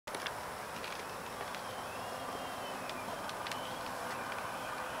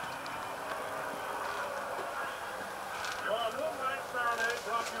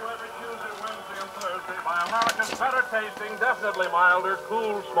tasting, definitely milder,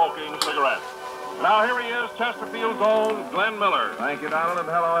 cool smoking cigarette. Now here he is, Chesterfield's own Glenn Miller. Thank you, Donald, and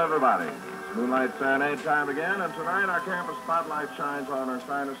hello, everybody. It's Moonlight Serenade time again, and tonight our campus spotlight shines on our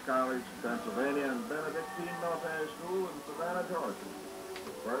finest college, Pennsylvania, and Benedictine Military School in Savannah, Georgia.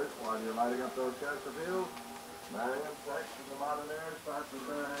 First, while you're lighting up those Chesterfields, Marion, Tex, and the modern air starts to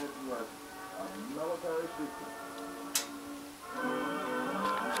serenade with a military secret.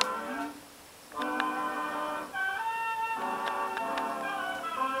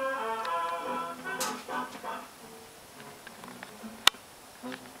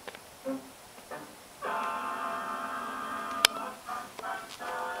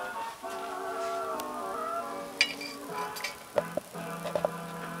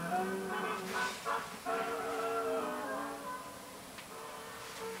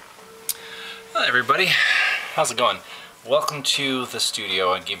 Hi everybody, how's it going? Welcome to the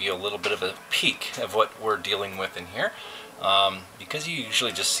studio. I'll give you a little bit of a peek of what we're dealing with in here, because you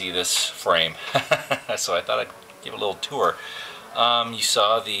usually just see this frame. So I thought I'd give a little tour. You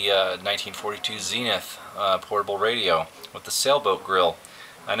saw the 1942 Zenith portable radio with the sailboat grill.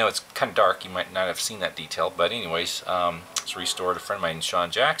 I know it's kind of dark, you might not have seen that detail, but anyways, it's restored. A friend of mine, Sean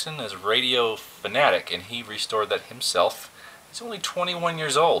Jackson, is a radio fanatic, and he restored that himself. He's only 21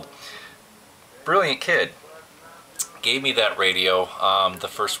 years old. Brilliant kid. Gave me that radio the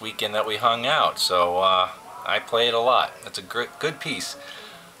first weekend that we hung out, so I play it a lot. It's a good piece.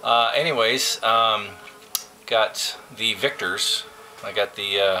 Anyways, got the Victors. I got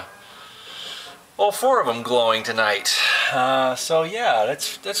the all four of them glowing tonight. So yeah,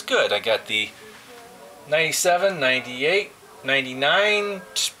 that's good. I got the 97, 98, 99,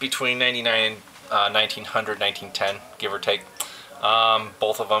 between 99 and 1900, 1910, give or take.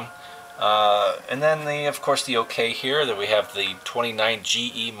 Both of them. And then of course the OK here, that we have the 29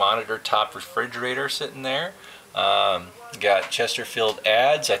 GE monitor top refrigerator sitting there. Got Chesterfield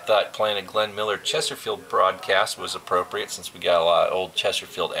ads. I thought playing a Glenn Miller Chesterfield broadcast was appropriate since we got a lot of old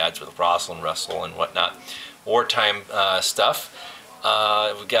Chesterfield ads with Russell and whatnot. Wartime stuff.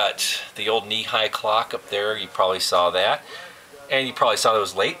 We got the old knee-high clock up there. You probably saw that. And you probably saw that it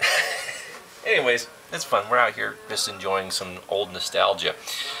was late. Anyways, it's fun. We're out here just enjoying some old nostalgia.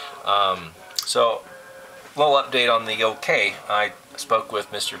 So, little update on the OK. I spoke with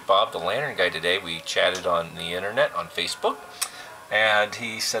Mr. Bob the Lantern Guy today. We chatted on the internet, on Facebook, and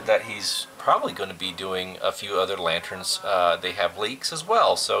he said that he's probably going to be doing a few other lanterns. They have leaks as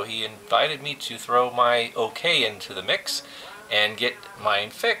well, so he invited me to throw my OK into the mix and get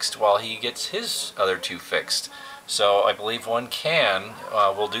mine fixed while he gets his other two fixed. So I believe one can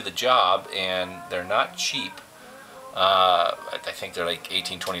will do the job, and they're not cheap. I think they're like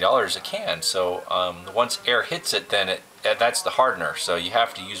 $18, $20 a can. So once air hits it, then that's the hardener. So you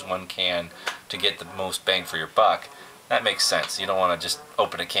have to use one can to get the most bang for your buck. That makes sense. You don't want to just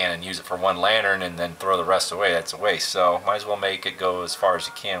open a can and use it for one lantern and then throw the rest away. That's a waste. So might as well make it go as far as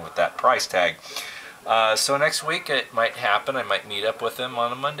you can with that price tag. So next week it might happen. I might meet up with him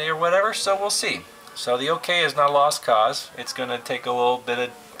on a Monday or whatever. So we'll see. So the OK is not a lost cause. It's going to take a little bit of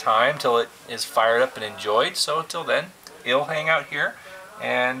time till it is fired up and enjoyed. So until then, it'll hang out here,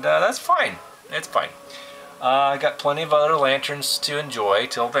 and that's fine. It's fine. I got plenty of other lanterns to enjoy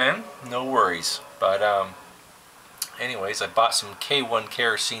till then. No worries. But anyways, I bought some K1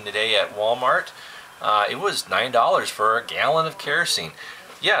 kerosene today at Walmart. It was $9 for a gallon of kerosene.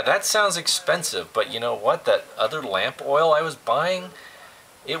 Yeah, that sounds expensive, but you know what? That other lamp oil I was buying,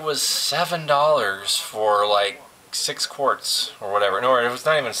 it was $7 for like 6 quarts or whatever. No, it was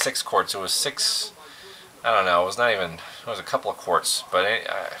not even 6 quarts. It was 6. I don't know. It was not even. It was a couple of quarts, but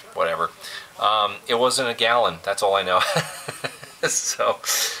whatever. It wasn't a gallon. That's all I know. So,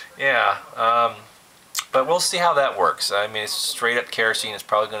 yeah. But we'll see how that works. I mean, it's straight up kerosene. It's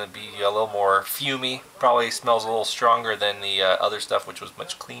probably going to be a little more fumey. Probably smells a little stronger than the other stuff, which was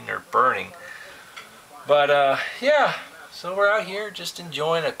much cleaner burning. But yeah. So we're out here just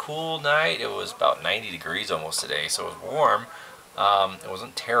enjoying a cool night. It was about 90 degrees almost today, so it was warm. It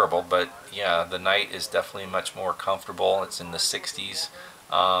wasn't terrible, but yeah, the night is definitely much more comfortable. It's in the 60s.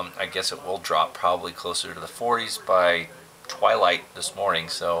 I guess it will drop probably closer to the 40s by twilight this morning.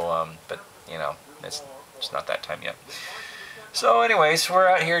 So, but you know, it's not that time yet. So anyways, we're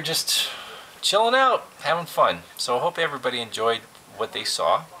out here just chilling out, having fun. So I hope everybody enjoyed what they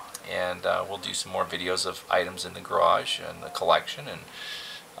saw. And we'll do some more videos of items in the garage and the collection. And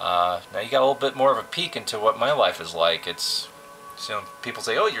now you got a little bit more of a peek into what my life is like. It's, you know, people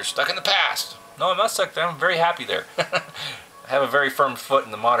say, "Oh, you're stuck in the past." No, I'm not stuck there. I'm very happy there. I have a very firm foot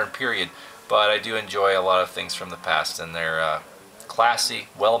in the modern period, but I do enjoy a lot of things from the past, and they're classy,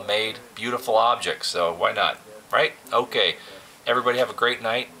 well-made, beautiful objects. So why not? right? Okay. Everybody have a great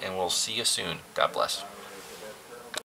night, and we'll see you soon. God bless.